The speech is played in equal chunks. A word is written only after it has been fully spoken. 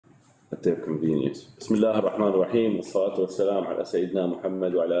at their convenience. Bismillah ar-Rahman ar-Rahim, wassalatu wassalam ala Sayyidina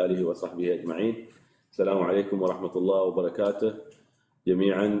Muhammad wa ala alihi wa sahbihi ajma'in. Assalamu alaikum wa rahmatullah wa barakatuh.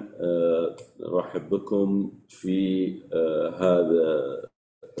 جميعا نرحب بكم في هذا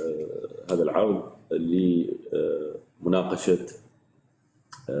العرض لمناقشة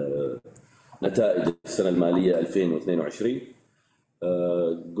نتائج السنة المالية 2022.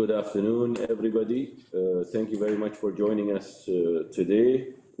 Good afternoon, everybody. Thank you very much for joining us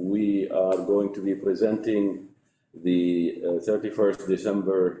today. We are going to be presenting the 31st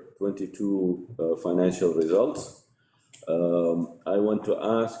December 22 financial results. I want to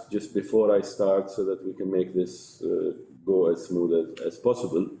ask just before I start so that we can make this go as smooth as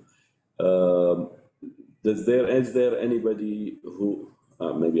possible. Is there anybody who,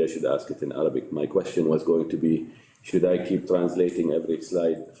 maybe I should ask it in Arabic. My question was going to be, should I keep translating every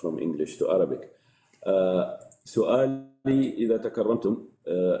slide from English to Arabic? سؤالي إذا تكرمتم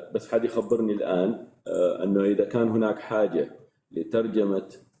بس حد يخبرني الآن أنه إذا كان هناك حاجة لترجمة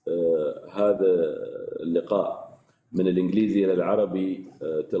هذا اللقاء من الإنجليزي إلى العربي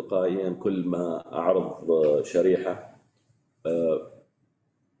تلقائيا كل ما أعرض شريحة.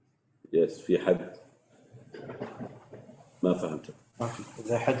 يس في حد ما فهمته؟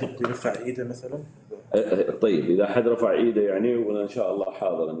 إذا حد يقدر يرفع إيده مثلا. طيب إذا حد رفع إيده يعني وأنا إن شاء الله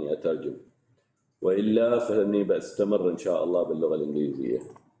حاضر إني أترجم، وإلا فإني بستمر إن شاء الله باللغة الإنجليزية.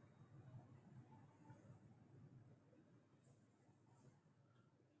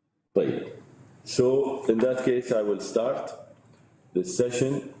 طيب. So in that case, I will start this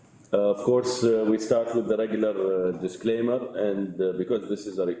session. Of course, we start with the regular disclaimer, and because this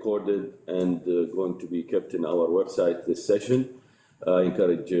is a recorded and going to be kept in our website, this session, I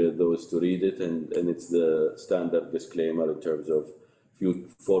encourage those to read it, and it's the standard disclaimer in terms of few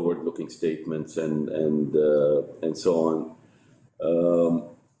forward-looking statements and so on.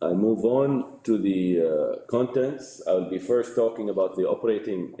 I move on to the contents. I'll be first talking about the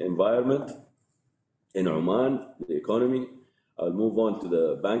operating environment in Oman, the economy. I'll move on to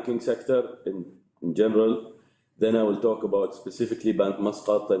the banking sector in general. Then I will talk about specifically Bank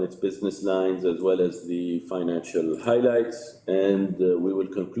Muscat and its business lines, as well as the financial highlights. And we will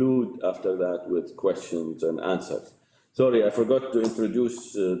conclude after that with questions and answers. Sorry, I forgot to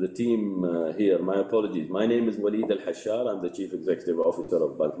introduce the team here. My apologies. My name is Walid Al-Hashar. I'm the Chief Executive Officer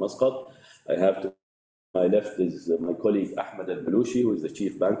of Bank Muscat. I have to my left is my colleague Ahmed Al-Balushi, who is the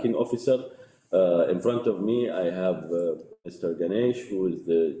Chief Banking Officer. In front of me, I have Mr. Ganesh, who is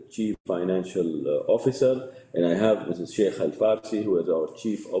the Chief Financial Officer, and I have Mrs. Sheikh Al-Farsi, who is our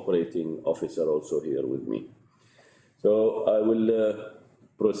Chief Operating Officer, also here with me. So I will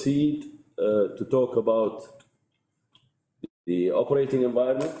proceed to talk about the operating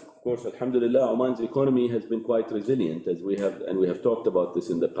environment. Of course, alhamdulillah, Oman's economy has been quite resilient, as we have talked about this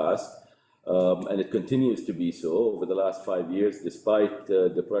in the past. And it continues to be so over the last 5 years, despite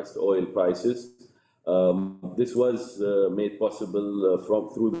depressed oil prices. This was made possible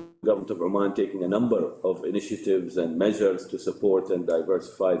through the government of Oman taking a number of initiatives and measures to support and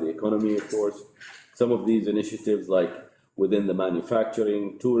diversify the economy, of course. Some of these initiatives, like within the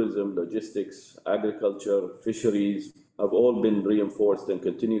manufacturing, tourism, logistics, agriculture, fisheries, have all been reinforced and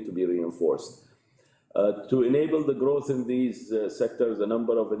continue to be reinforced. To enable the growth in these sectors, a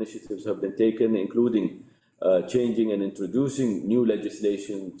number of initiatives have been taken, including changing and introducing new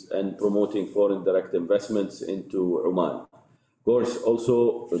legislations and promoting foreign direct investments into Oman. Of course,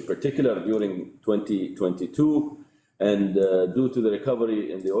 also in particular during 2022, and due to the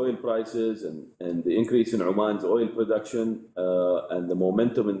recovery in the oil prices and the increase in Oman's oil production and the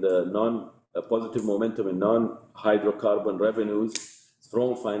momentum in the positive momentum in non-hydrocarbon revenues,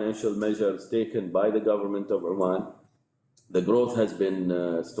 strong financial measures taken by the government of Oman, the growth has been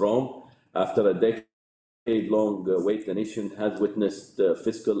strong. After a decade-long wait, the nation has witnessed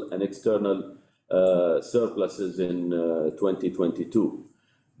fiscal and external surpluses in 2022.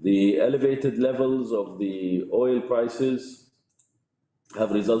 The elevated levels of the oil prices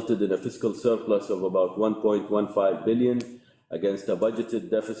have resulted in a fiscal surplus of about 1.15 billion against a budgeted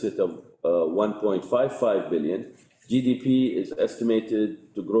deficit of 1.55 billion. GDP is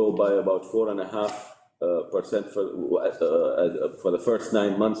estimated to grow by about 4.5% for the first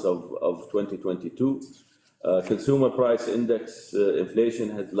 9 months of 2022. Consumer price index inflation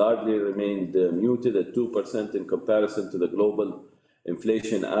has largely remained muted at 2% in comparison to the global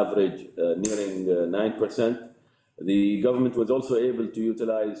inflation average nearing 9%. The government was also able to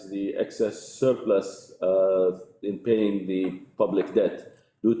utilize the excess surplus in paying the public debt,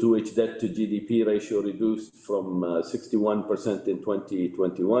 due to which debt to GDP ratio reduced from 61% in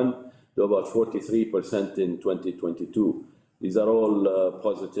 2021 to about 43% in 2022. These are all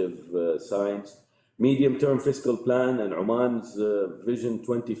positive signs. Medium-term fiscal plan and Oman's Vision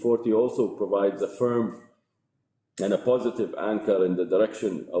 2040 also provides a firm and a positive anchor in the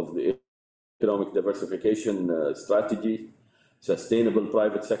direction of the economic diversification strategy, sustainable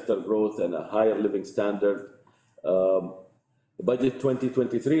private sector growth, and a higher living standard. The budget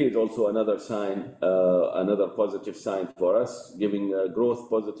 2023 is also another sign, another positive sign for us, giving a growth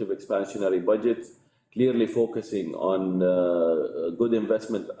positive expansionary budget, clearly focusing on good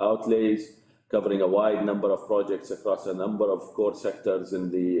investment outlays, covering a wide number of projects across a number of core sectors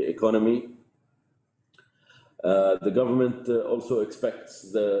in the economy. The government also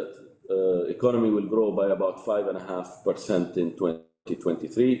expects the economy will grow by about 5.5% in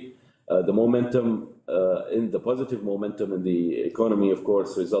 2023. The momentum the positive momentum in the economy, of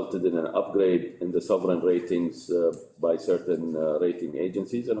course, resulted in an upgrade in the sovereign ratings by certain rating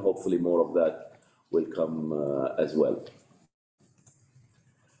agencies, and hopefully more of that will come as well.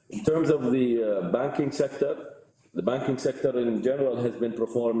 In terms of the banking sector in general has been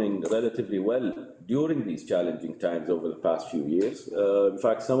performing relatively well during these challenging times over the past few years. In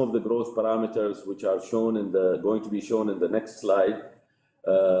fact, some of the growth parameters which are shown going to be shown in the next slide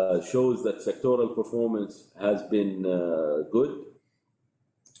shows that sectoral performance has been good,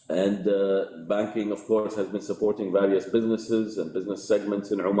 and banking, of course, has been supporting various businesses and business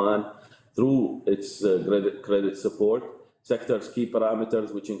segments in Oman through its credit support. Sector's key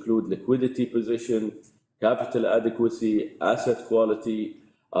parameters, which include liquidity position, capital adequacy, asset quality,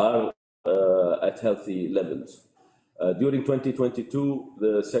 are at healthy levels. During 2022,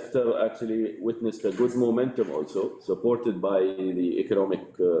 the sector actually witnessed a good momentum also, supported by the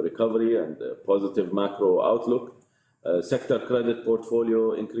economic recovery and positive macro outlook. Sector credit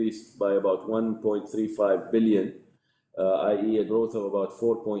portfolio increased by about 1.35 billion, i.e. a growth of about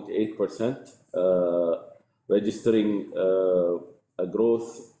 4.8%, registering a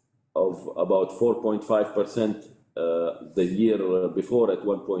growth of about 4.5% the year before at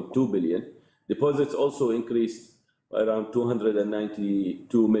 1.2 billion. Deposits also increased around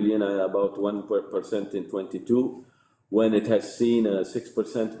 292 million, about 1% in 22, when it has seen a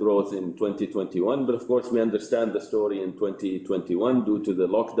 6% growth in 2021. But of course, we understand the story in 2021 due to the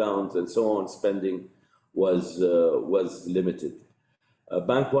lockdowns and so on. Spending was limited.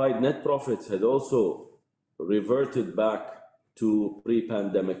 Bank-wide net profits had also reverted back to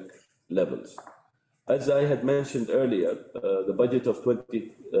pre-pandemic levels. As I had mentioned earlier, the budget of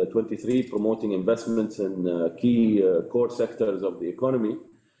 2023 promoting investments in key core sectors of the economy,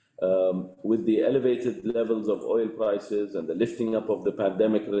 with the elevated levels of oil prices and the lifting up of the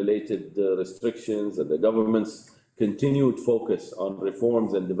pandemic-related restrictions and the government's continued focus on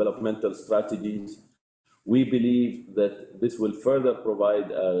reforms and developmental strategies, we believe that this will further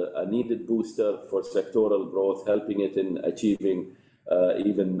provide a needed booster for sectoral growth, helping it in achieving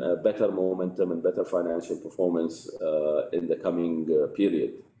even better momentum and better financial performance in the coming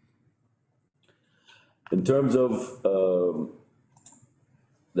period. In terms of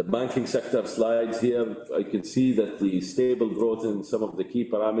the banking sector slides here, I can see that the stable growth in some of the key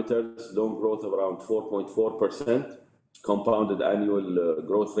parameters, loan growth of around 4.4%, compounded annual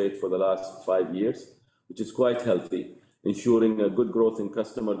growth rate for the last 5 years, which is quite healthy, ensuring a good growth in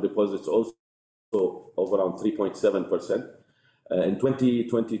customer deposits also of around 3.7%. In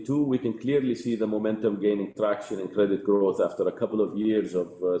 2022, we can clearly see the momentum gaining traction in credit growth after a couple of years of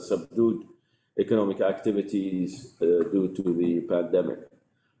subdued economic activities due to the pandemic.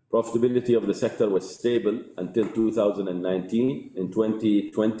 Profitability of the sector was stable until 2019. In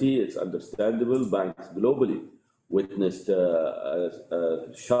 2020, it's understandable, banks globally witnessed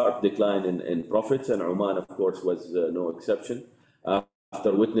a sharp decline in profits, and Oman, of course, was no exception.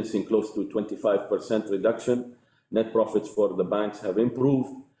 After witnessing close to 25% reduction, net profits for the banks have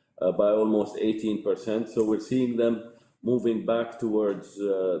improved by almost 18%. So we're seeing them moving back towards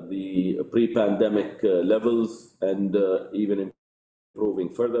the pre-pandemic levels and even improving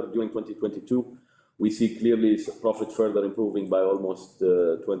further. During 2022, we see clearly profit further improving by almost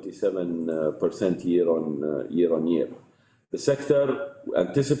 27% year on year. The sector,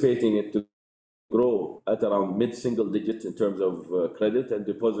 anticipating it to grow at around mid-single digits in terms of credit and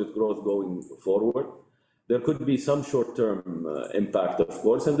deposit growth going forward. There could be some short-term impact, of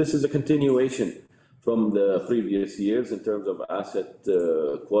course, and this is a continuation from the previous years in terms of asset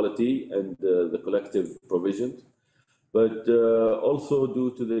quality and the collective provisions, but also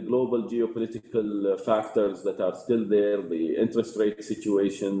due to the global geopolitical factors that are still there, the interest rate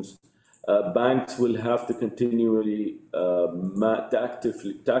situations. Banks will have to continually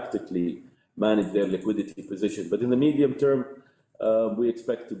tactically manage their liquidity position. But in the medium term, we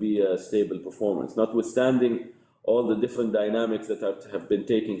expect to be a stable performance. Notwithstanding all the different dynamics that have been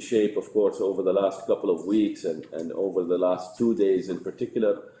taking shape, of course, over the last couple of weeks and over the last 2 days in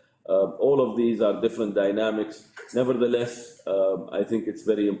particular. All of these are different dynamics. Nevertheless, I think it's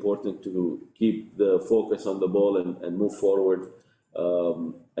very important to keep the focus on the ball and move forward,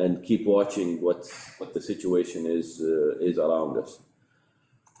 and keep watching what the situation is around us.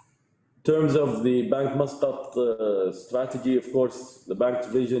 In terms of the Bank Muscat strategy, of course, the bank's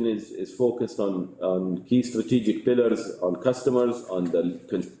vision is focused on key strategic pillars, on customers, on the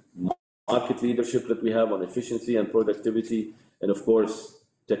market leadership that we have, on efficiency and productivity, and of course,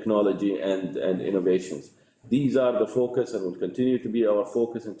 technology and innovations. These are the focus and will continue to be our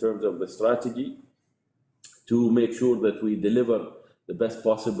focus in terms of the strategy to make sure that we deliver the best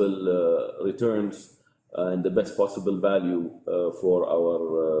possible returns and the best possible value for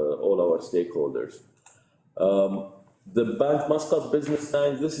all our stakeholders. The Bank Muscat business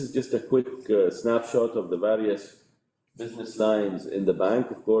lines, this is just a quick snapshot of the various business lines in the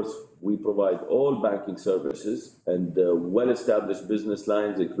bank. Of course, we provide all banking services and well-established business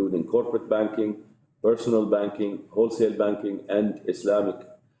lines, including corporate banking, personal banking, wholesale banking, and Islamic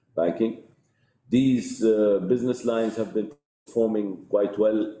banking. These business lines have been performing quite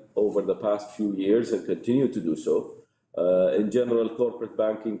well over the past few years and continue to do so. In general, corporate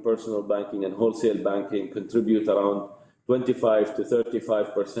banking, personal banking, and wholesale banking contribute around 25 to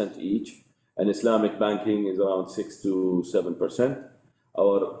 35% each, and Islamic banking is around 6 to 7%.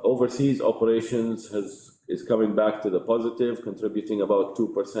 Our overseas operations is coming back to the positive, contributing about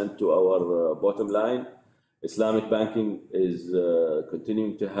 2% to our bottom line. Islamic banking is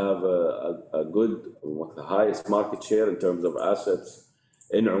continuing to have a good, the highest market share in terms of assets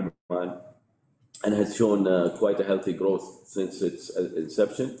in Oman, and has shown quite a healthy growth since its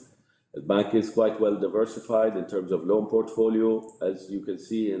inception. The bank is quite well diversified in terms of loan portfolio, as you can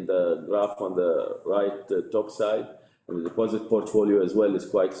see in the graph on the right top side. And the deposit portfolio as well is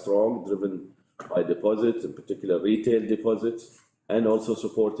quite strong, driven by deposits, in particular retail deposits, and also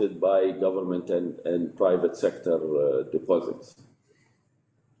supported by government and private sector deposits.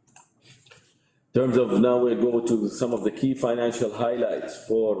 In terms of now, we go to some of the key financial highlights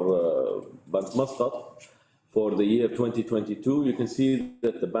for Bank Muscat for the year 2022. You can see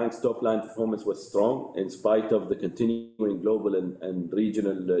that the bank's top line performance was strong in spite of the continuing global and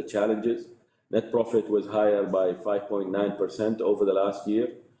regional challenges. Net profit was higher by 5.9% over the last year.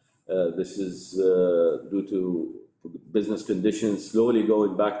 This is due to business conditions slowly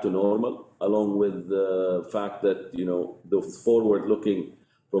going back to normal, along with the fact that, you know, the forward-looking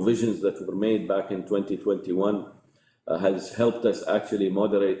provisions that were made back in 2021 has helped us actually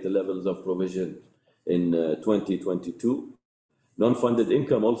moderate the levels of provision in 2022. Non-funded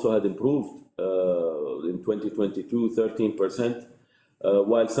income also had improved in 2022, 13%,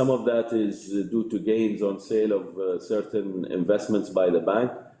 while some of that is due to gains on sale of certain investments by the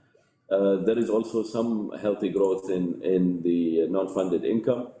bank. There is also some healthy growth in the non-funded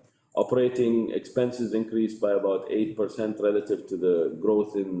income. Operating expenses increased by about 8% relative to the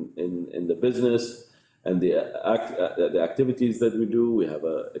growth in the business and the activities that we do. We have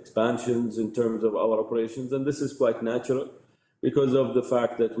expansions in terms of our operations, and this is quite natural because of the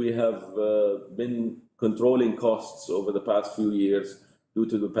fact that we have been controlling costs over the past few years due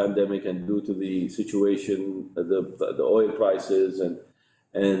to the pandemic and due to the situation, the oil prices and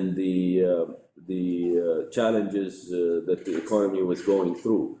the challenges that the economy was going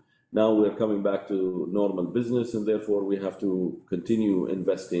through. Now we're coming back to normal business, and therefore we have to continue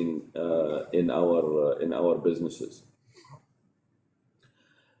investing in our businesses.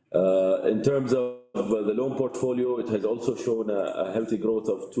 In terms of the loan portfolio, it has also shown a healthy growth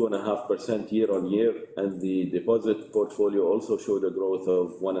of 2.5% year on year, and the deposit portfolio also showed a growth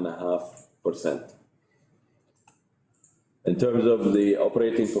of 1.5%. In terms of the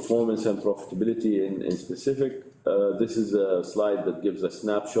operating performance and profitability in specific, this is a slide that gives a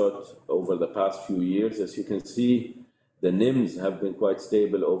snapshot over the past few years. As you can see, the NIMs have been quite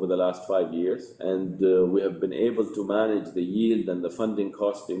stable over the last 5 years, and we have been able to manage the yield and the funding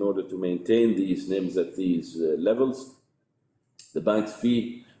cost in order to maintain these NIMs at these levels. The bank's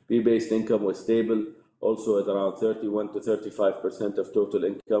fee-based income was stable, also at around 31 to 35% of total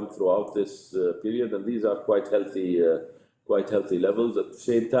income throughout this period, and these are quite healthy levels. At the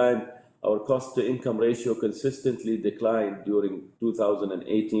same time, our cost-to-income ratio consistently declined during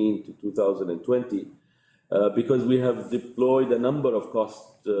 2018 to 2020 because we have deployed a number of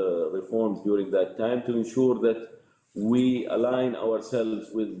cost reforms during that time to ensure that we align ourselves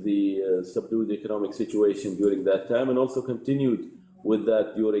with the subdued economic situation during that time, and also continued with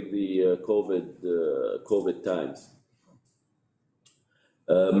that during the COVID times.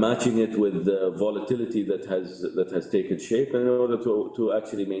 matching it with the volatility that has taken shape, in order to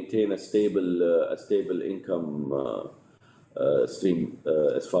actually maintain a stable income stream,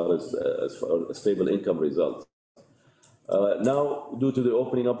 as far as stable income results. Now, due to the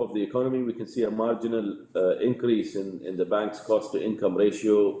opening up of the economy, we can see a marginal increase in the bank's cost to income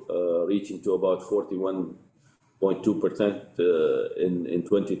ratio, reaching to about 41.2% in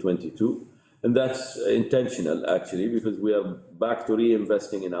 2022. And that's intentional, actually, because we are back to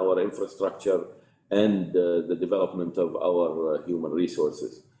reinvesting in our infrastructure and the development of our human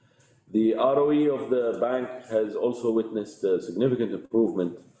resources. The ROE of the bank has also witnessed a significant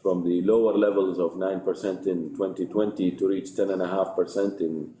improvement from the lower levels of 9% in 2020 to reach 10.5%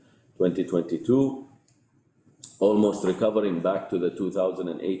 in 2022, almost recovering back to the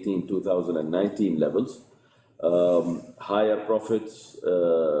 2018-2019 levels. Higher profits,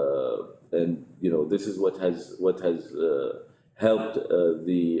 and this is what has helped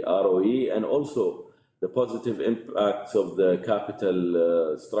the ROE, and also the positive impacts of the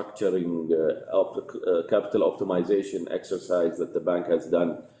capital structuring, capital optimization exercise that the bank has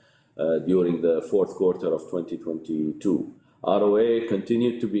done during the fourth quarter of 2022. ROA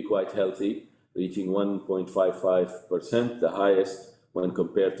continued to be quite healthy, reaching 1.55%, the highest when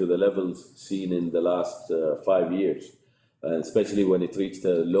compared to the levels seen in the last 5 years, especially when it reached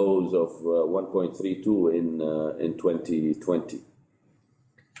the lows of 1.32 in 2020.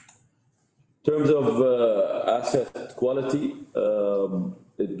 In terms of asset quality,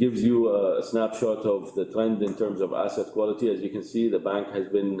 it gives you a snapshot of the trend in terms of asset quality. As you can see, the bank has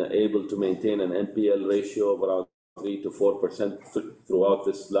been able to maintain an NPL ratio of around 3 to 4% throughout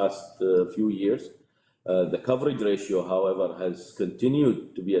this last few years. The coverage ratio, however, has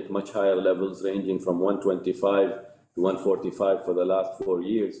continued to be at much higher levels, ranging from 125 to 145 for the last 4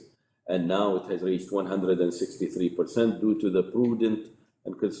 years, and now it has reached 163% due to the prudent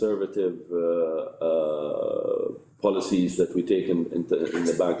and conservative policies that we take in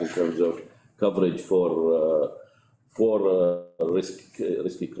the bank in terms of coverage for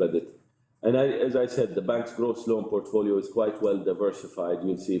risky credit. And as I said, the bank's gross loan portfolio is quite well diversified.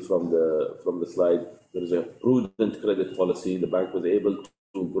 You'll see from the slide, there is a prudent credit policy. The bank was able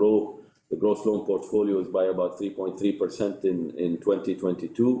to grow the gross loan portfolios by about 3.3% in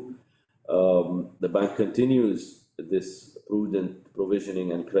 2022. The bank continues this prudent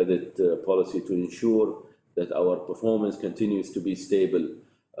provisioning and credit policy to ensure that our performance continues to be stable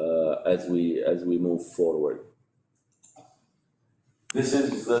as we move forward. This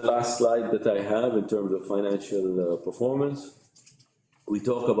is the last slide that I have in terms of financial performance. We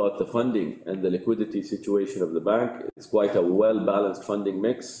talk about the funding and the liquidity situation of the bank. It's quite a well-balanced funding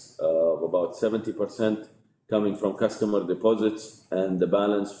mix of about 70% coming from customer deposits and the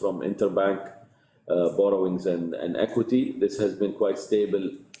balance from interbank borrowings and equity. This has been quite stable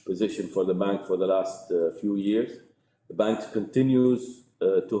position for the bank for the last few years. The bank continues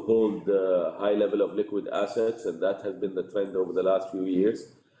to hold a high level of liquid assets, and that has been the trend over the last few years.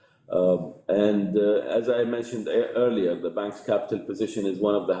 As I mentioned earlier, the bank's capital position is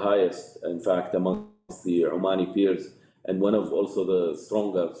one of the highest, in fact, amongst the Omani peers, and one of also the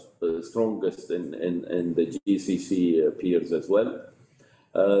strongest in the GCC peers as well.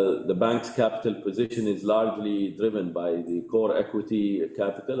 The bank's capital position is largely driven by the core equity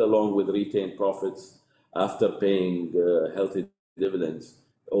capital, along with retained profits after paying healthy dividends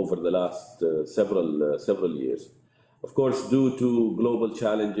over the last several years. Of course, due to global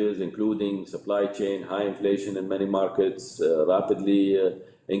challenges, including supply chain, high inflation in many markets, rapidly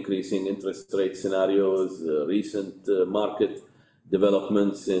increasing interest rate scenarios, recent market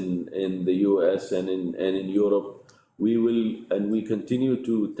developments in the US and in Europe, we continue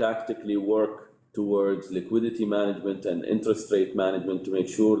to tactically work towards liquidity management and interest rate management to make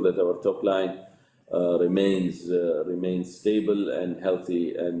sure that our top line remains stable and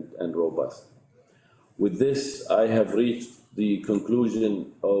healthy and robust. With this, I have reached the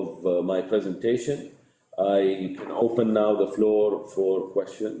conclusion of my presentation. I can open now the floor for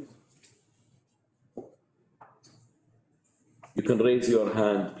questions. You can raise your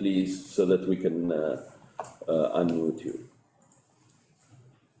hand, please, so that we can unmute you.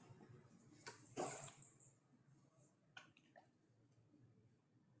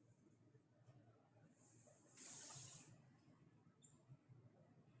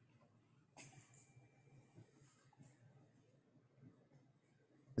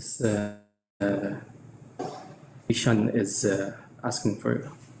 Ishan is asking for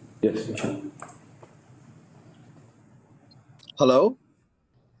you. Yes. Hello?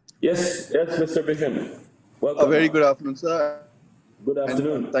 Yes, Mr. Bishan. Welcome. A very good afternoon, sir. Good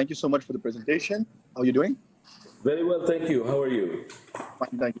afternoon. And thank you so much for the presentation. How are you doing? Very well, thank you. How are you?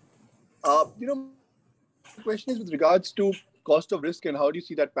 Fine, thank you. My question is with regards to cost of risk and how do you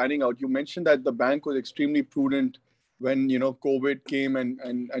see that panning out? You mentioned that the bank was extremely prudent when COVID came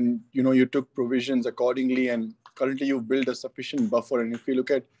and you took provisions accordingly, and currently you've built a sufficient buffer. And if you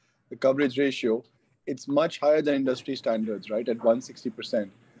look at the coverage ratio, it's much higher than industry standards, right, at 160%.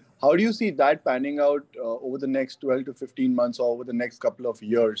 How do you see that panning out over the next 12 to 15 months or over the next couple of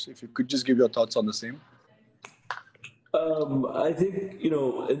years? If you could just give your thoughts on the same. I think,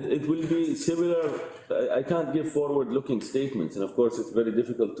 it will be similar. I can't give forward-looking statements, and of course, it's very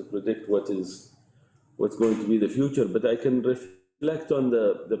difficult to predict what's going to be the future, but I can reflect on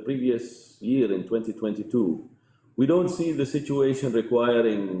the previous year in 2022. We don't see the situation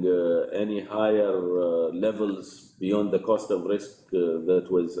requiring any higher levels beyond the cost of risk that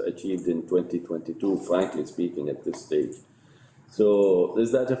was achieved in 2022, frankly speaking, at this stage. So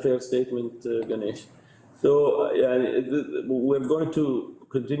is that a fair statement, Ganesh? So we're going to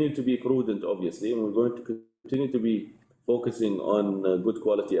continue to be prudent, obviously, and we're going to continue to be focusing on good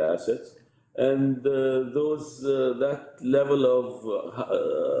quality assets. And that level of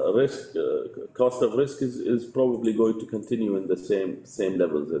risk, cost of risk is probably going to continue in the same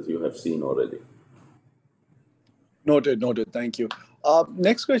levels as you have seen already. Noted. Thank you.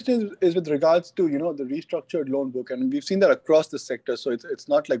 Next question is with regards to the restructured loan book, and we've seen that across the sector. So it's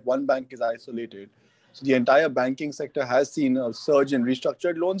not like one bank is isolated. So the entire banking sector has seen a surge in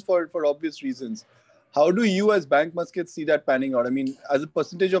restructured loans for obvious reasons. How do you as Bank Muscat see that panning out? I mean, as a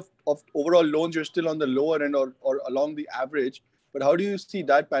percentage of overall loans, you're still on the lower end or along the average. But how do you see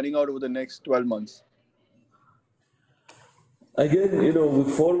that panning out over the next 12 months? Again,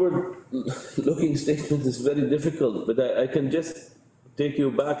 with forward-looking statements is very difficult, but I can just take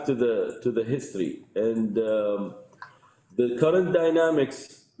you back to the history and the current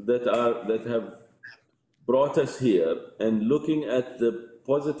dynamics that have brought us here, and looking at the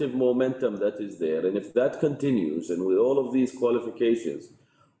positive momentum that is there, and if that continues, and with all of these qualifications,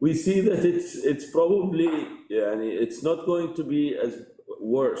 we see that it's probably, it's not going to be as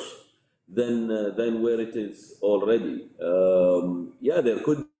worse than where it is already. There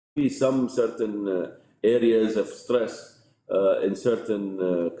could be some certain areas of stress in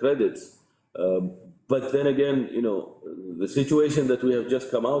certain credits. But then again, the situation that we have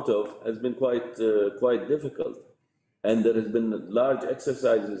just come out of has been quite difficult. And there has been large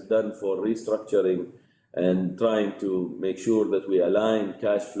exercises done for restructuring and trying to make sure that we align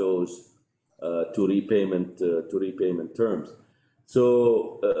cash flows to repayment terms.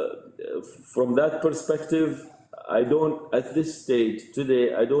 So from that perspective, at this stage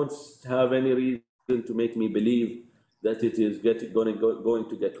today, I don't have any reason to make me believe that it is going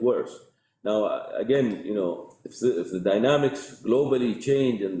to get worse. Now, again, if the dynamics globally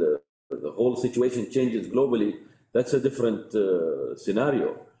change and the whole situation changes globally, that's a different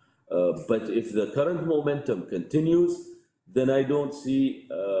scenario. But if the current momentum continues, then I don't see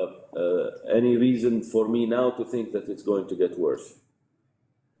any reason for me now to think that it's going to get worse.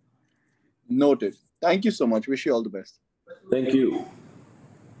 Noted. Thank you so much. Wish you all the best. Thank you.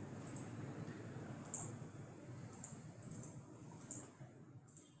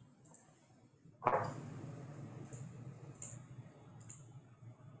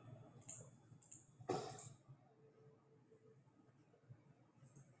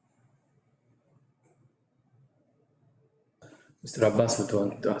 Mr. Abbas would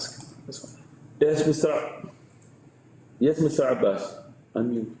want to ask this one. Yes, Mr. Abbas.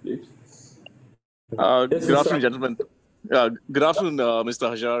 Unmute, please. Good afternoon, gentlemen. Good afternoon, Mr.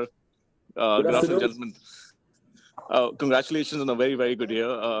 Hajar. Good afternoon, gentlemen. Congratulations on a very, very good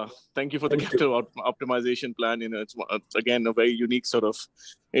year. Thank you for the capital optimization plan. It's again a very unique sort of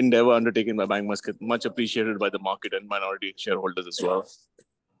endeavor undertaken by Bank Muscat, much appreciated by the market and minority shareholders as well.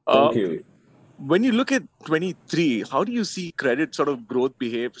 Thank you. When you look at 23, how do you see credit sort of growth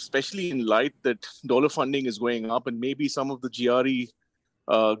behave, especially in light that dollar funding is going up and maybe some of the GRE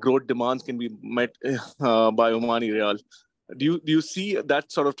growth demands can be met by Omani Riyal? Do you see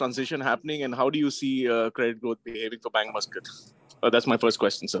that sort of transition happening, and how do you see credit growth behaving for Bank Muscat? That's my first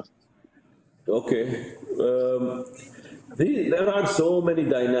question, sir. Okay. There are so many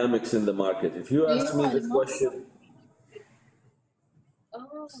dynamics in the market. If you ask me the question,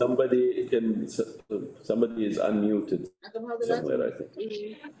 somebody is unmuted somewhere, I think.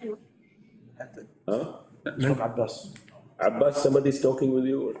 Huh? Abbas. Abbas, somebody's talking with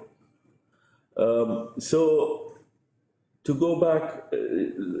you? So to go back,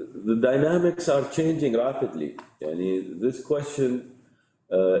 the dynamics are changing rapidly. This question,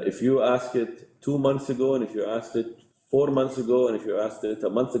 if you ask it 2 months ago, and if you asked it 4 months ago, and if you asked it a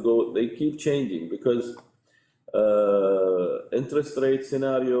month ago, they keep changing because interest rate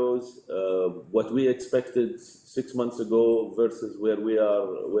scenarios, what we expected 6 months ago versus where we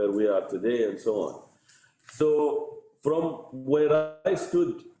are today, and so on. So from where I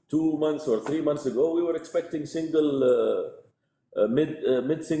stood 2 months or 3 months ago, we were expecting mid-single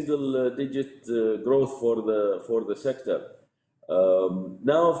digit growth for the sector.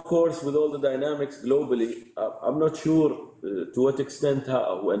 Now, of course, with all the dynamics globally, I'm not sure to what extent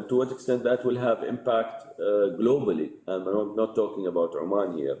and to what extent that will have impact globally. And I'm not talking about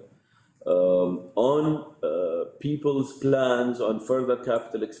Oman here. On people's plans on further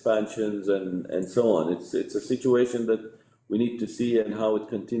capital expansions and so on. It's a situation that we need to see and how it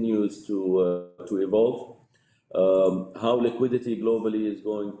continues to evolve. How liquidity globally is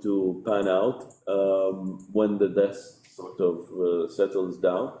going to pan out when the dust sort of settles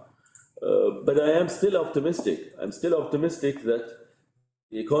down. But I am still optimistic. I'm still optimistic that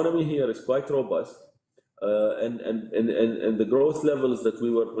the economy here is quite robust. And the growth levels that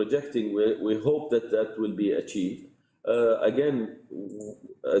we were projecting, we hope that will be achieved. Again,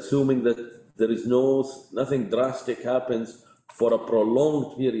 assuming that there is nothing drastic happens for a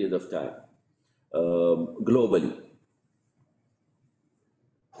prolonged period of time globally.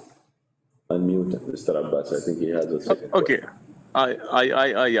 Unmute Mr. Abbas. I think he has a second. Okay,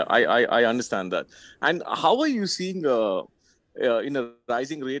 I understand that. And how are you seeing in a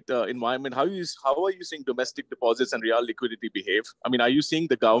rising rate environment? How are you seeing domestic deposits and real liquidity behave? I mean, are you seeing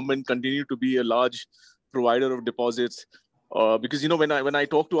the government continue to be a large provider of deposits? Because when I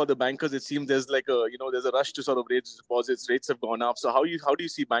talk to other bankers, it seems there's like there's a rush to sort of raise deposits. Rates have gone up. So how do you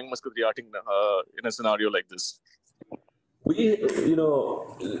see Bank Muscat reacting in a scenario like this?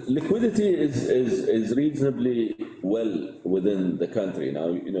 Liquidity is reasonably well within the country. Now,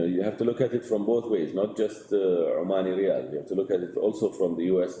 you have to look at it from both ways, not just Omani riyal. You have to look at it also from the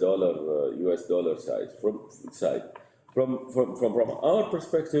US dollar side. From our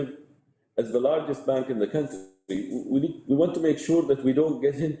perspective, as the largest bank in the country, we want to make sure that we don't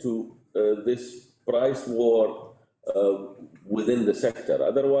get into this price war within the sector.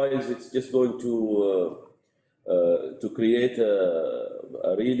 Otherwise, it's just going to create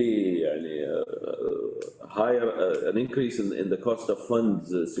a really higher an increase in the cost of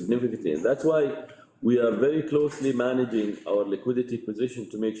funds significantly, and that's why we are very closely managing our liquidity position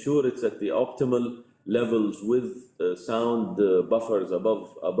to make sure it's at the optimal levels with sound buffers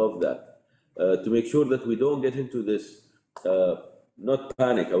above that, to make sure that we don't get into this not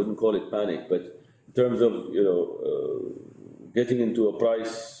panic. I wouldn't call it panic, but in terms of getting into a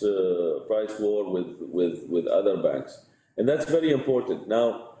price war with other banks, and that's very important.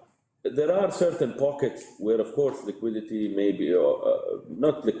 Now, there are certain pockets where, of course, liquidity may be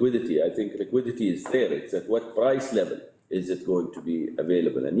not liquidity. I think liquidity is there. It's at what price level is it going to be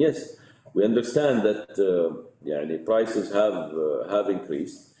available? And yes, we understand that prices have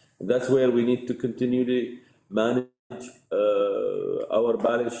increased, and that's where we need to continually manage our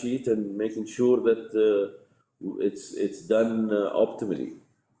balance sheet and making sure that it's done optimally.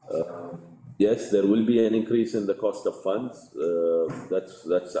 Yes, there will be an increase in the cost of funds.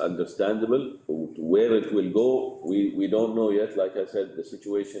 That's understandable. Where it will go, we don't know yet. Like I said, the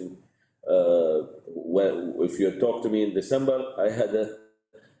situation. If you had talked to me in December, I had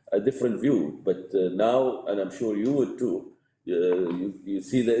a different view. But now, and I'm sure you would too, you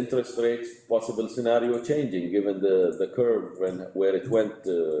see the interest rates possible scenario changing given the curve and where it went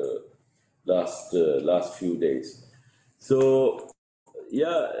last few days. So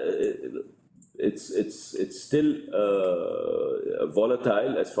yeah, it's still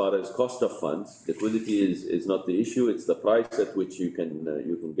volatile as far as cost of funds. Liquidity is not the issue; it's the price at which you can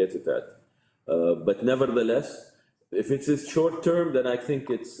get it at. But nevertheless, if it's short term, then I think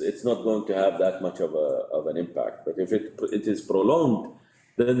it's not going to have that much of an impact. But if it is prolonged,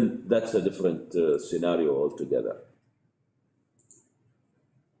 then that's a different scenario altogether.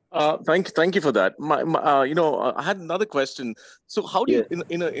 Thank you for that. I had another question. So how do you,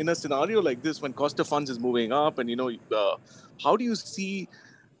 in a scenario like this, when cost of funds is moving up, and how do you see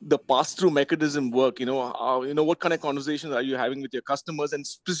the pass-through mechanism work? What kind of conversations are you having with your customers, and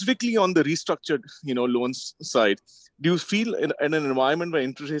specifically on the restructured, loans side? Do you feel in an environment where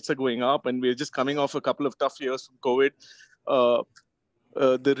interest rates are going up, and we're just coming off a couple of tough years from COVID,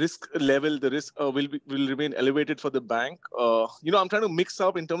 the risk level, will remain elevated for the bank? I'm trying to mix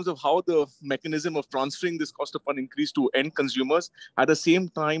up in terms of how the mechanism of transferring this cost of fund increase to end consumers. At the same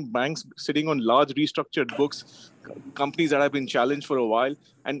time, banks sitting on large restructured books, companies that have been challenged for a while,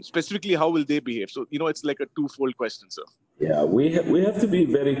 and specifically, how will they behave? So, it's like a twofold question, sir. Yeah, we have to be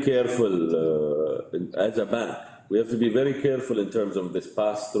very careful as a bank. We have to be very careful in terms of this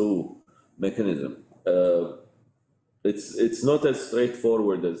pass-through mechanism. it's not as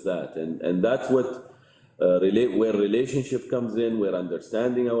straightforward as that, and that's what where relationship comes in, where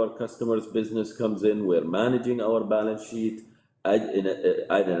understanding our customers' business comes in, where managing our balance sheet in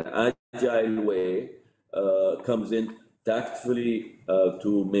an agile way comes in tactfully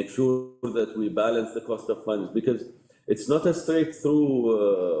to make sure that we balance the cost of funds, because it's not a straight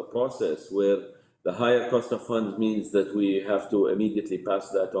through process where the higher cost of funds means that we have to immediately pass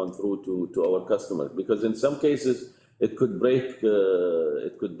that on through to our customers, because in some cases it could break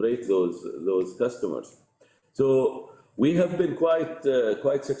those customers. So we have been quite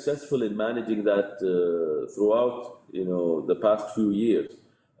successful in managing that throughout the past few years,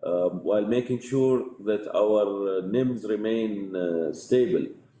 while making sure that our NIMs remain stable.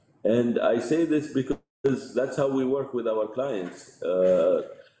 And I say this because that's how we work with our clients.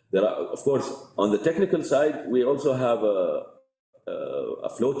 There are, of course, on the technical side, we also have a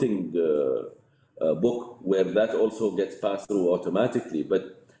floating book where that also gets passed through automatically.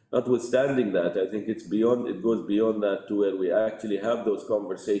 But notwithstanding that, I think it goes beyond that to where we actually have those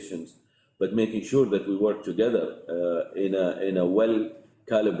conversations, but making sure that we work together in a well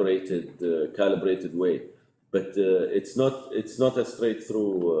calibrated way. But it's not a straight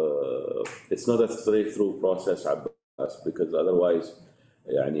through process, Abbas, because otherwise,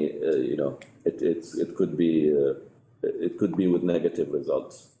 it could be with negative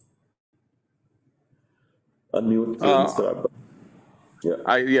results. Unmute, Mr. Abbas.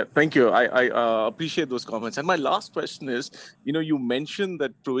 Yeah, thank you. I appreciate those comments. And my last question is, you mentioned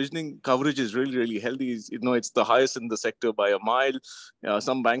that provisioning coverage is really, really healthy. It's the highest in the sector by a mile.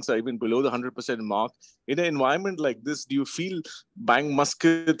 Some banks are even below the 100% mark. In an environment like this, do you feel Bank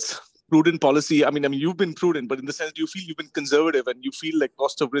Muscat's prudent policy? I mean, you've been prudent, but in the sense, do you feel you've been conservative and you feel like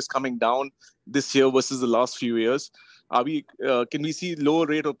cost of risk coming down this year versus the last few years? Can we see lower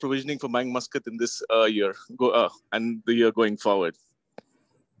rate of provisioning for Bank Muscat in this year and the year going forward?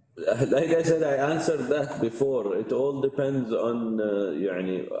 Like I said, I answered that before. It all depends on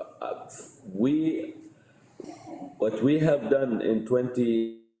what we have done in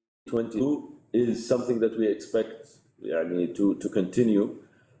 2022 is something that we expect to continue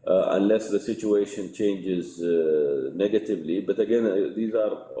unless the situation changes negatively. But again,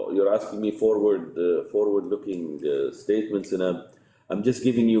 you're asking me forward-looking statements, and I'm just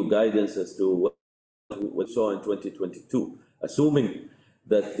giving you guidance as to what we saw in 2022, assuming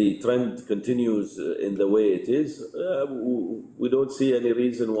that the trend continues in the way it is. We don't see any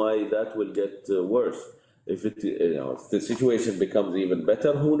reason why that will get worse. If the situation becomes even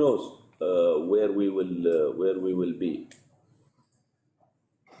better, who knows where we will be.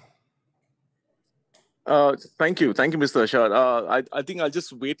 Thank you, Mr. Ashar. I think I'll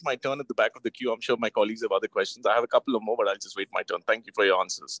just wait my turn at the back of the queue. I'm sure my colleagues have other questions. I have a couple of more, but I'll just wait my turn. Thank you for your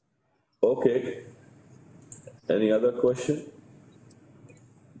answers. Okay. Any other question?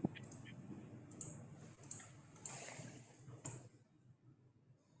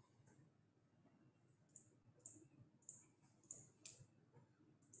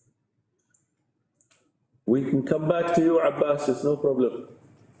 We can come back to you, Abbas. It's no problem.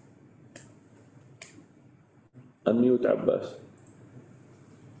 Unmute, Abbas.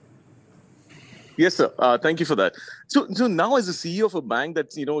 Yes, sir. Thank you for that. So now, as a CEO of a bank,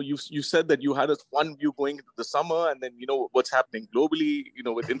 that you said that you had one view going into the summer, and then what's happening globally,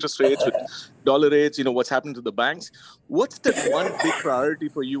 with interest rates, with dollar rates, what's happening to the banks. What's that one big priority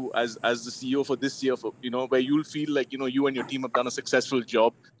for you as the CEO for this year, where you'll feel like you and your team have done a successful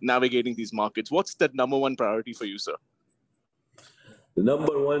job navigating these markets? What's that number one priority for you, sir? The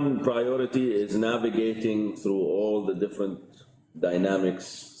number one priority is navigating through all the different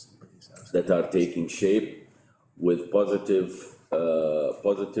dynamics that are taking shape with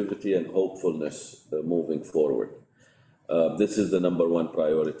positivity and hopefulness moving forward. This is the number one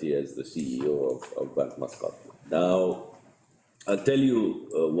priority as the CEO of Bank Muscat. Now, I'll tell you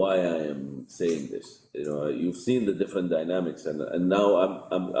why I am saying this. You've seen the different dynamics, and now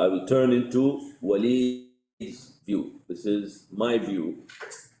I will turn into Waleed's view. This is my view,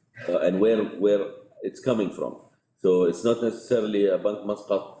 and where it's coming from. So it's not necessarily a Bank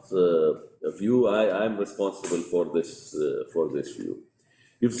Muscat view. I'm responsible for this view.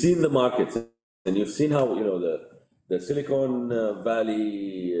 You've seen the markets, and you've seen how the Silicon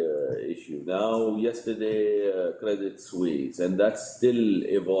Valley issue. Now, yesterday, Credit Suisse, and that's still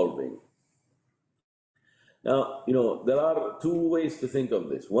evolving. Now, there are two ways to think of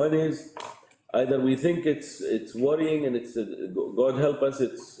this. One is either we think it's worrying, and it's God help us.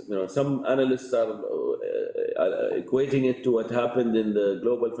 It's some analysts are equating it to what happened in the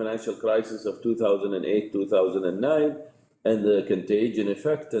global financial crisis of 2008, 2009, and the contagion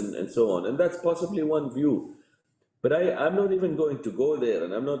effect, and so on. And that's possibly one view. But I'm not even going to go there,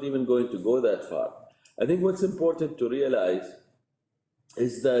 and I'm not even going to go that far. I think what's important to realize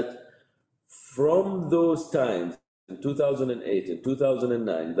is that from those times, in 2008 and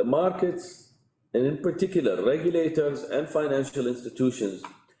 2009, the markets, and in particular regulators and financial institutions,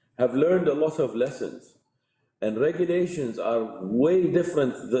 have learned a lot of lessons. And regulations are way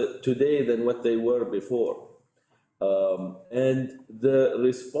different today than what they were before. And the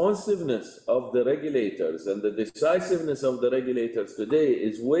responsiveness of the regulators and the decisiveness of the regulators today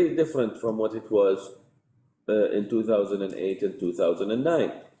is way different from what it was in 2008 and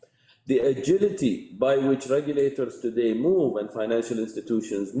 2009. The agility by which regulators today move and financial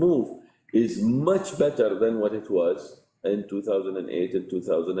institutions move is much better than what it was in 2008 and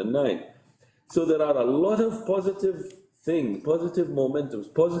 2009. So there are a lot of positive things, positive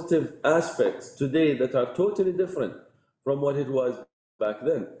momentums, positive aspects today that are totally different from what it was back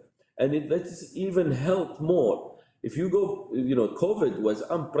then. And let's even help more. If you go, COVID was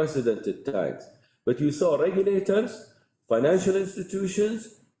unprecedented times, but you saw regulators, financial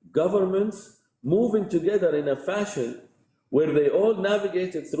institutions, governments moving together in a fashion where they all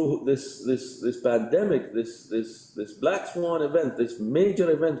navigated through this pandemic, this black swan event, this major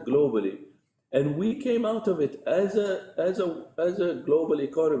event globally, and we came out of it as a global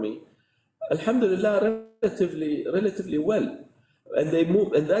economy, alhamdulillah, relatively well. And they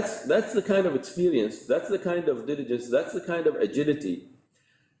move, and that's the kind of experience, that's the kind of diligence, that's the kind of agility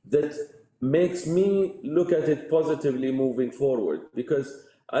that makes me look at it positively moving forward. Because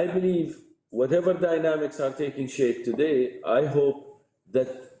I believe whatever dynamics are taking shape today, I hope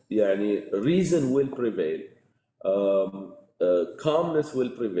that reason will prevail, calmness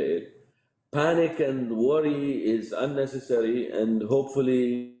will prevail, panic and worry is unnecessary, and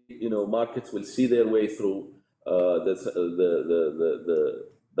hopefully, markets will see their way through the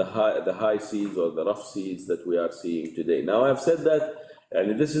high seas or the rough seas that we are seeing today. Now, I've said that,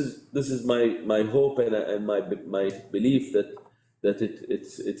 and this is my hope and my belief that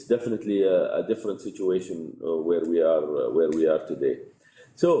it's definitely a different situation where we are today.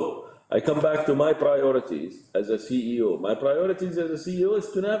 So I come back to my priorities as a CEO. My priorities as a CEO is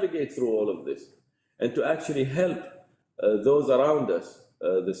to navigate through all of this and to actually help those around us,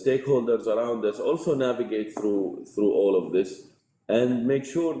 the stakeholders around us, also navigate through all of this and make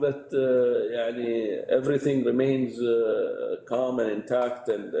sure that everything remains calm and intact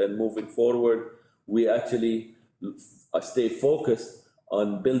and moving forward. We actually stay focused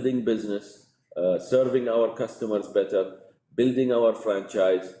on building business, serving our customers better, building our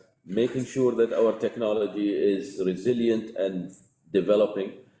franchise, making sure that our technology is resilient and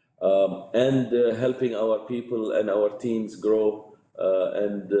developing, and helping our people and our teams grow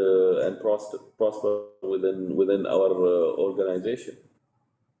and prosper within our organization.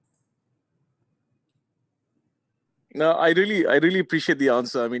 No, I really appreciate the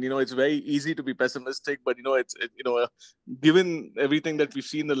answer. I mean, it's very easy to be pessimistic, but given everything that we've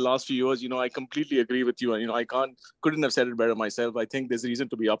seen in the last few years, I completely agree with you. And I couldn't have said it better myself. I think there's reason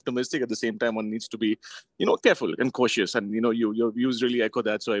to be optimistic. At the same time, one needs to be, careful and cautious. And your views really echo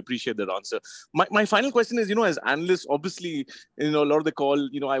that. So I appreciate that answer. My final question is, as analysts, obviously, a lot of the call,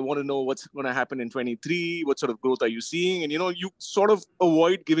 I want to know what's going to happen in 23. What sort of growth are you seeing? And you sort of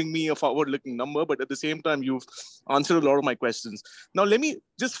avoid giving me a forward-looking number, but at the same time, you've answered a lot of my questions. Now, let me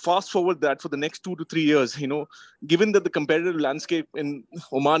just fast forward that for the next 2 to 3 years, given that the competitive landscape in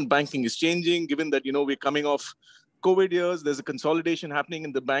Oman banking is changing, given that, we're coming off COVID years, there's a consolidation happening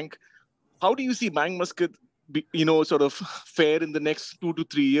in the bank. How do you see Bank Muscat, sort of fare in the next 2 to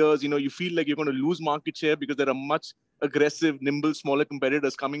 3 years? You feel like you're going to lose market share because there are much aggressive, nimble, smaller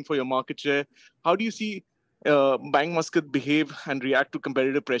competitors coming for your market share. How do you see Bank Muscat behave and react to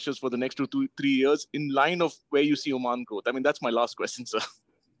competitive pressures for the next 2 to 3 years in line of where you see Oman growth? I mean, that's my last question, sir.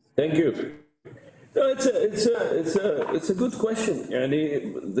 Thank you. No, it's a good question.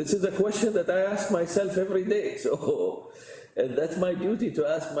 This is a question that I ask myself every day. So, and that's my duty to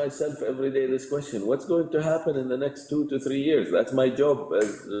ask myself every day this question: what's going to happen in the next 2 to 3 years? That's my job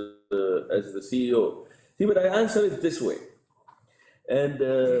as the CEO. See, but I answer it this way. And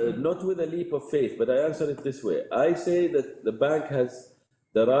not with a leap of faith, but I answer it this way. I say that the bank has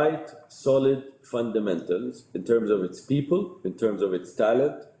the right, solid fundamentals in terms of its people, in terms of its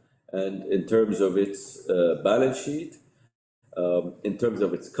talent, and in terms of its balance sheet, in terms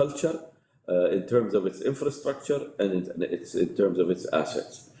of its culture, in terms of its infrastructure, and in terms of its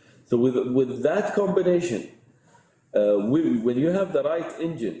assets. So with that combination, when you have the right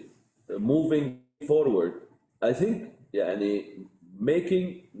engine moving forward, I think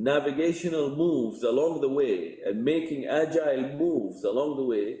making navigational moves along the way and making agile moves along the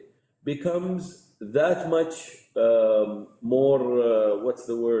way becomes that much more, what's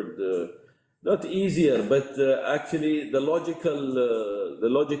the word? Not easier, but actually the logical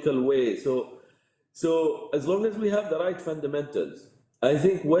way. So as long as we have the right fundamentals, I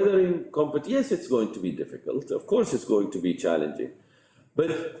think weathering yes, it's going to be difficult. Of course, it's going to be challenging, but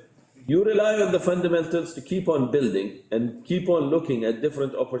you rely on the fundamentals to keep on building and keep on looking at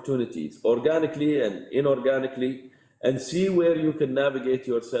different opportunities, organically and inorganically, and see where you can navigate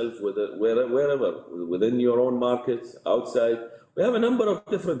yourself with it, wherever, within your own markets, outside. We have a number of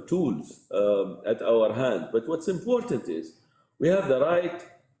different tools at our hand, but what's important is we have the right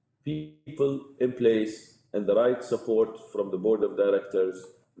people in place and the right support from the board of directors,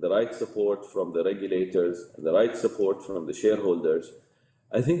 the right support from the regulators, the right support from the shareholders.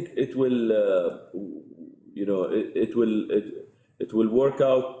 I think it will, it will work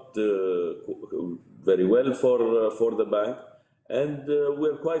out very well for the bank, and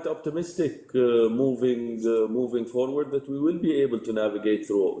we're quite optimistic moving forward that we will be able to navigate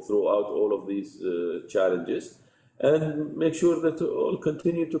throughout all of these challenges, and make sure that all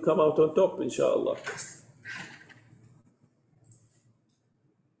continue to come out on top, inshallah.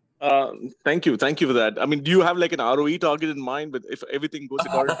 Thank you for that. I mean, do you have like an ROE target in mind? But if everything goes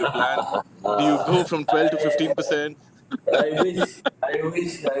according to plan, do you go from 12 to 15%? I wish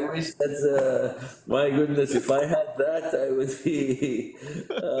that, my goodness, if I had that, I would be,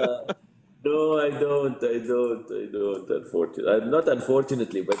 no, I don't, unfortunately. I'm not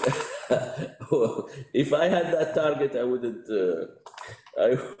unfortunately, but if I had that target, I wouldn't,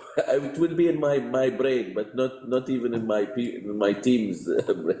 it would be in my brain, but not even in my team's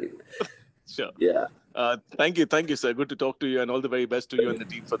brain. Sure. Yeah. Thank you, sir. Good to talk to you, and all the very best to you and the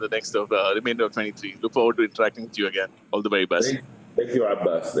team for the next remainder of 23. Look forward to interacting with you again. All the very best. Thank you,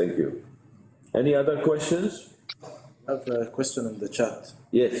 Abbas. Thank you. Any other questions? I have a question in the chat.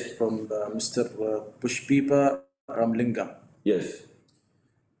 Yes. From Mr. Pushpipa Ramlingam. Yes.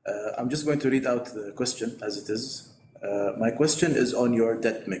 I'm just going to read out the question as it is. My question is on your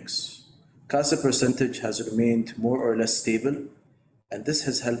debt mix. CASA percentage has remained more or less stable, and this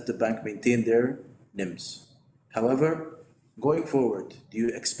has helped the bank maintain their NIMs. However, going forward, do you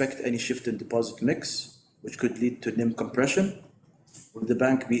expect any shift in deposit mix, which could lead to NIM compression? Will the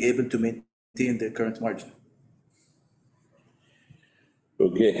bank be able to maintain their current margin?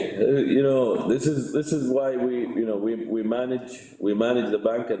 Okay, this is why we manage the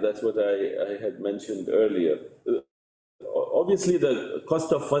bank, and that's what I had mentioned earlier. Obviously, the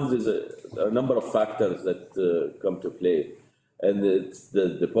cost of funds is a number of factors that come to play, and it's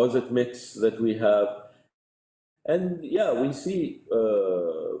the deposit mix that we have, and yeah, we see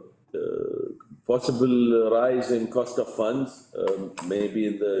possible rise in cost of funds, maybe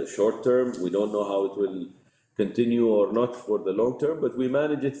in the short term. We don't know how it will continue or not for the long term, but we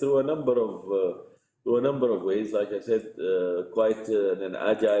manage it through a number of ways. Like I said, quite an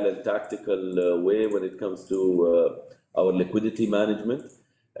agile and tactical way when it comes to our liquidity management,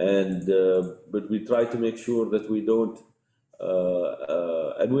 and but we try to make sure that we don't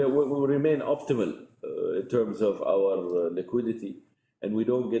and we remain optimal in terms of our liquidity, and we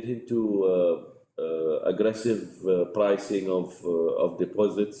don't get into aggressive pricing of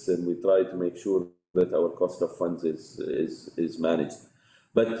deposits, and we try to make sure that our cost of funds is managed.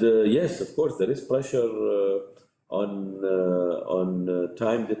 But yes, of course, there is pressure on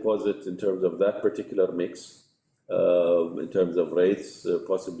time deposits in terms of that particular mix, in terms of rates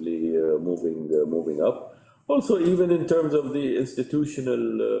possibly moving up. Also, even in terms of the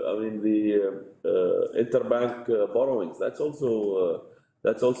institutional, the interbank borrowings, that's also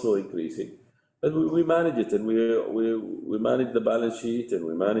increasing. But we manage it, and we manage the balance sheet, and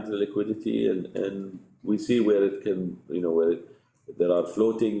we manage the liquidity, and we see where it can, where there are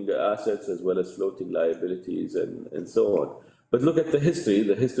floating assets as well as floating liabilities, and so on. But look at the history.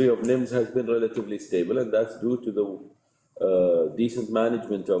 The history of NIMS has been relatively stable, and that's due to the decent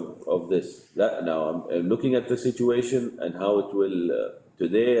management of this. Now I'm looking at the situation and how it will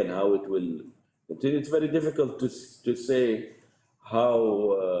today and how it will continue. It's very difficult to say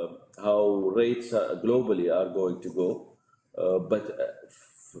how rates globally are going to go, but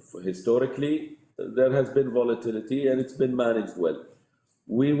historically there has been volatility and it's been managed well.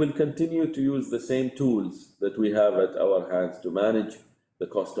 We will continue to use the same tools that we have at our hands to manage the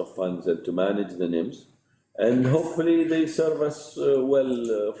cost of funds and to manage the NIMs, and hopefully they serve us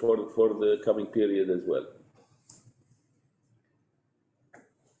well for the coming period as well.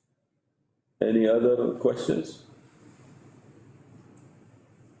 Any other questions?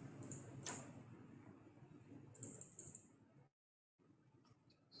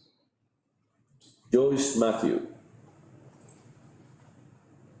 Joyce Matthew.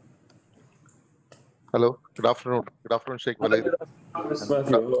 Hello. Good afternoon. Good afternoon, Sheikh Walid. Mr.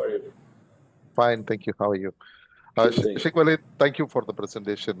 Matthew, how are you? Fine, thank you. How are you? Good, thanks. Sheikh Walid, thank you for the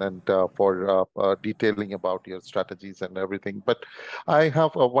presentation and for detailing about your strategies and everything. But I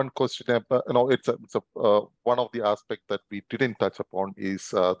have one question. One of the aspects that we didn't touch upon is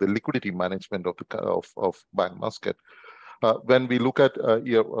the liquidity management of Bank Muscat. When we look at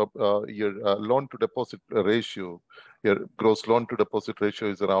your loan to deposit ratio, your gross loan to deposit ratio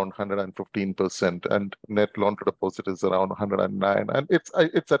is around 115%, and net loan to deposit is around 109, and it's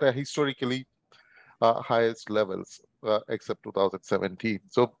at a historically highest levels except 2017.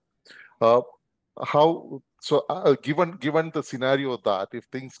 So, given the scenario that if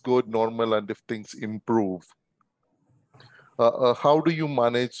things go normal and if things improve, how do you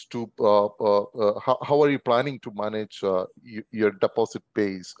manage to, how are you planning to manage your deposit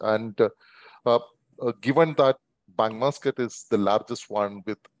base? And given that Bank Muscat is the largest one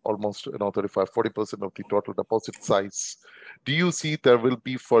with almost 35-40% of the total deposit size, do you see there will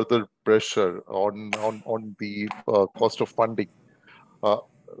be further pressure on the cost of funding?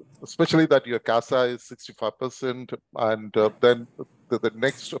 Especially that your CASA is 65%, and then the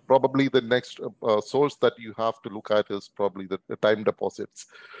next source that you have to look at is probably the time deposits.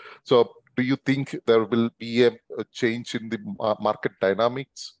 So do you think there will be a change in the market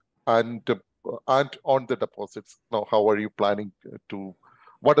dynamics and on the deposits? Now, how are you planning to,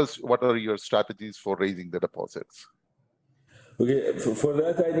 what are your strategies for raising the deposits? Okay, for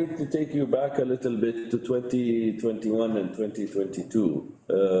that, I need to take you back a little bit to 2021 and 2022.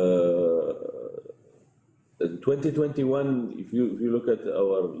 In 2021, if you look at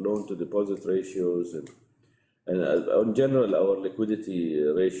our loan to deposit ratios and in general our liquidity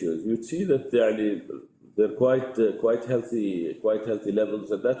ratios, you'd see that they're quite healthy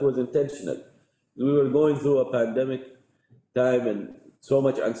levels, and that was intentional. We were going through a pandemic time and so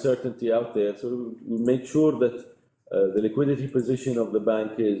much uncertainty out there, so we made sure that the liquidity position of the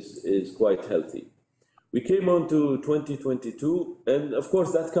bank is quite healthy. We came on to 2022, and of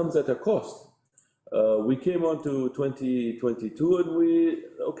course that comes at a cost. We came on to 2022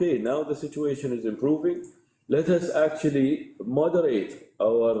 and now the situation is improving. Let us actually moderate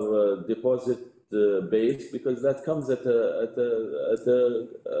our deposit base, because that comes at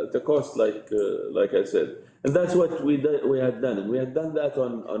a cost, like I said. And that's what we had done, and we had done that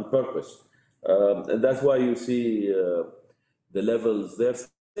on purpose. And that's why you see the levels, they're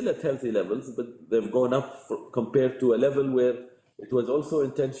still at healthy levels, but they've gone up compared to a level where it was also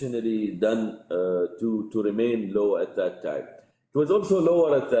intentionally done to remain low at that time. It was also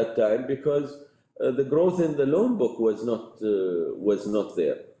lower at that time because the growth in the loan book was not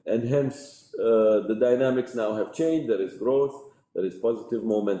there. And hence, the dynamics now have changed. There is growth, there is positive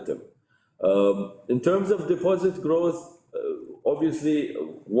momentum. In terms of deposit growth, obviously,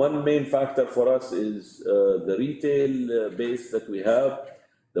 one main factor for us is the retail base that we have,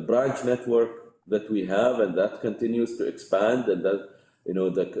 the branch network that we have, and that continues to expand, and that,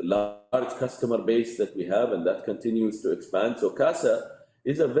 the large customer base that we have, and that continues to expand. So CASA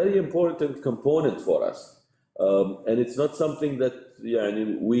is a very important component for us. And it's not something that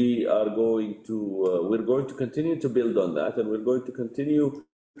we're going to continue to build on that, and we're going to continue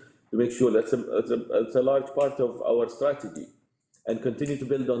to make sure that's a large part of our strategy, and continue to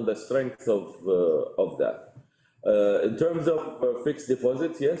build on the strength of that. In terms of fixed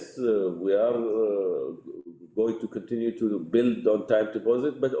deposits, yes, we are going to continue to build on time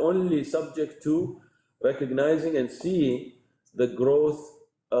deposit, but only subject to recognizing and seeing the growth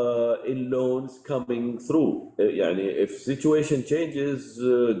in loans coming through. If situation changes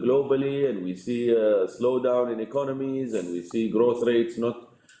globally and we see a slowdown in economies and we see growth rates not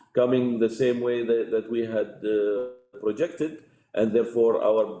coming the same way that we had projected, and therefore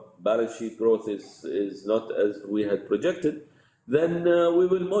our balance sheet growth is not as we had projected, then we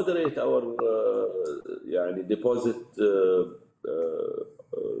will moderate our deposit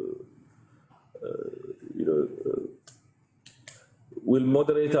we'll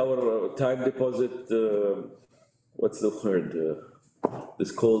moderate our time deposit, what's the word?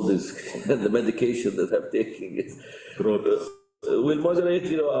 This cold is the medication that I'm taking is growth. We'll moderate,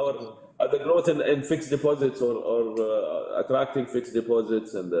 the growth in fixed deposits or attracting fixed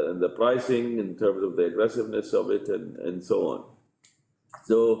deposits and the pricing in terms of the aggressiveness of it and so on.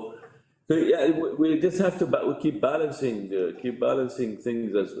 So we just have to keep balancing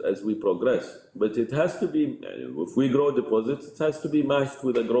things as we progress. But it has to be, if we grow deposits, it has to be matched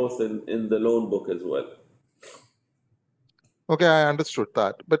with a growth in the loan book as well. Okay, I understood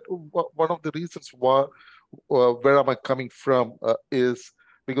that. But one of the reasons where am I coming from is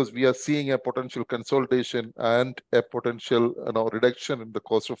because we are seeing a potential consolidation and a potential reduction in the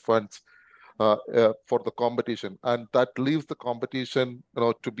cost of funds for the competition, and that leaves the competition,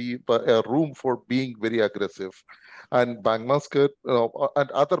 to be a room for being very aggressive. And Bank Muscat,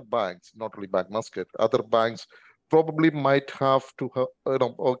 and other banks, not only Bank Muscat, other banks probably might have to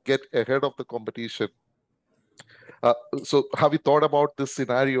get ahead of the competition. So have you thought about this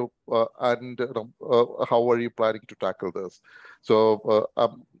scenario, and how are you planning to tackle this? So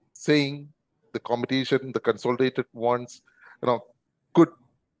I'm saying the competition, the consolidated ones, could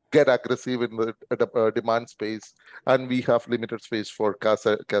get aggressive in the demand space, and we have limited space for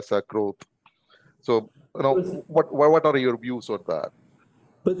CASA growth. So what are your views on that?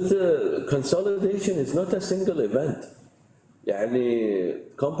 But consolidation is not a single event.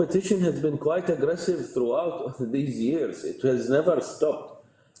 يعني competition has been quite aggressive throughout these years. It has never stopped.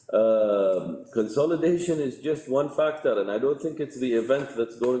 Consolidation is just one factor, and I don't think it's the event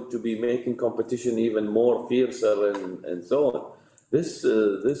that's going to be making competition even more fiercer and so on.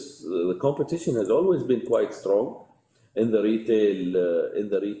 The competition has always been quite strong in the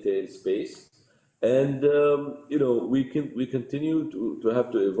retail space. And we continue to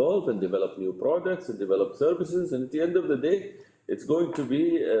have to evolve and develop new products and develop services. And at the end of the day, it's going to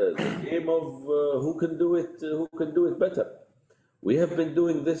be the game of who can do it better. We have been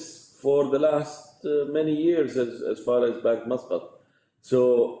doing this for the last many years as far as Bank Muscat.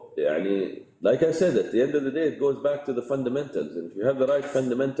 So, like I said, at the end of the day, it goes back to the fundamentals. And if you have the right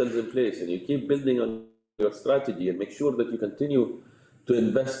fundamentals in place and you keep building on your strategy and make sure that you continue to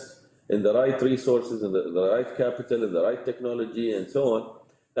invest in the right resources, and the right capital, and the right technology, and so on,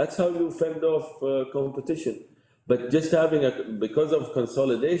 that's how you fend off competition. But just because of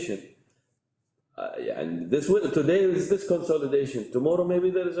consolidation, and today is this consolidation, tomorrow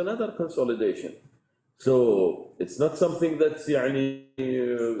maybe there is another consolidation. So it's not something that's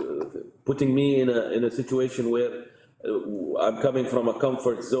putting me in a situation where I'm coming from a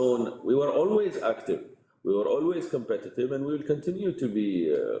comfort zone. We were always active. We were always competitive, and we will continue to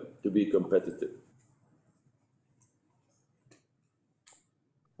be competitive.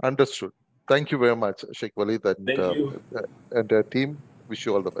 Understood. Thank you very much, Sheikh Walid, Thank you. And team. Wish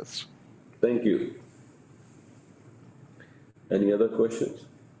you all the best. Thank you. Any other questions?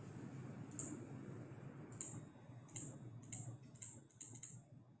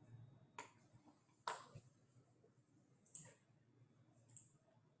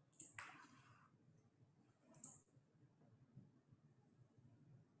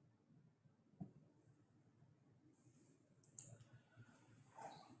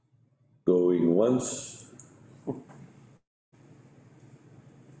 Going once.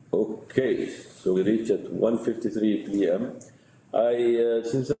 Okay, so we reach at 1:53 p.m.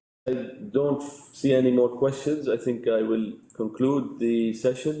 Since I don't see any more questions, I think I will conclude the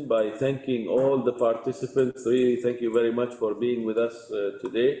session by thanking all the participants. Really, thank you very much for being with us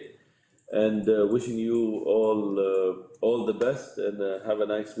today, and wishing you all the best, and have a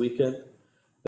nice weekend.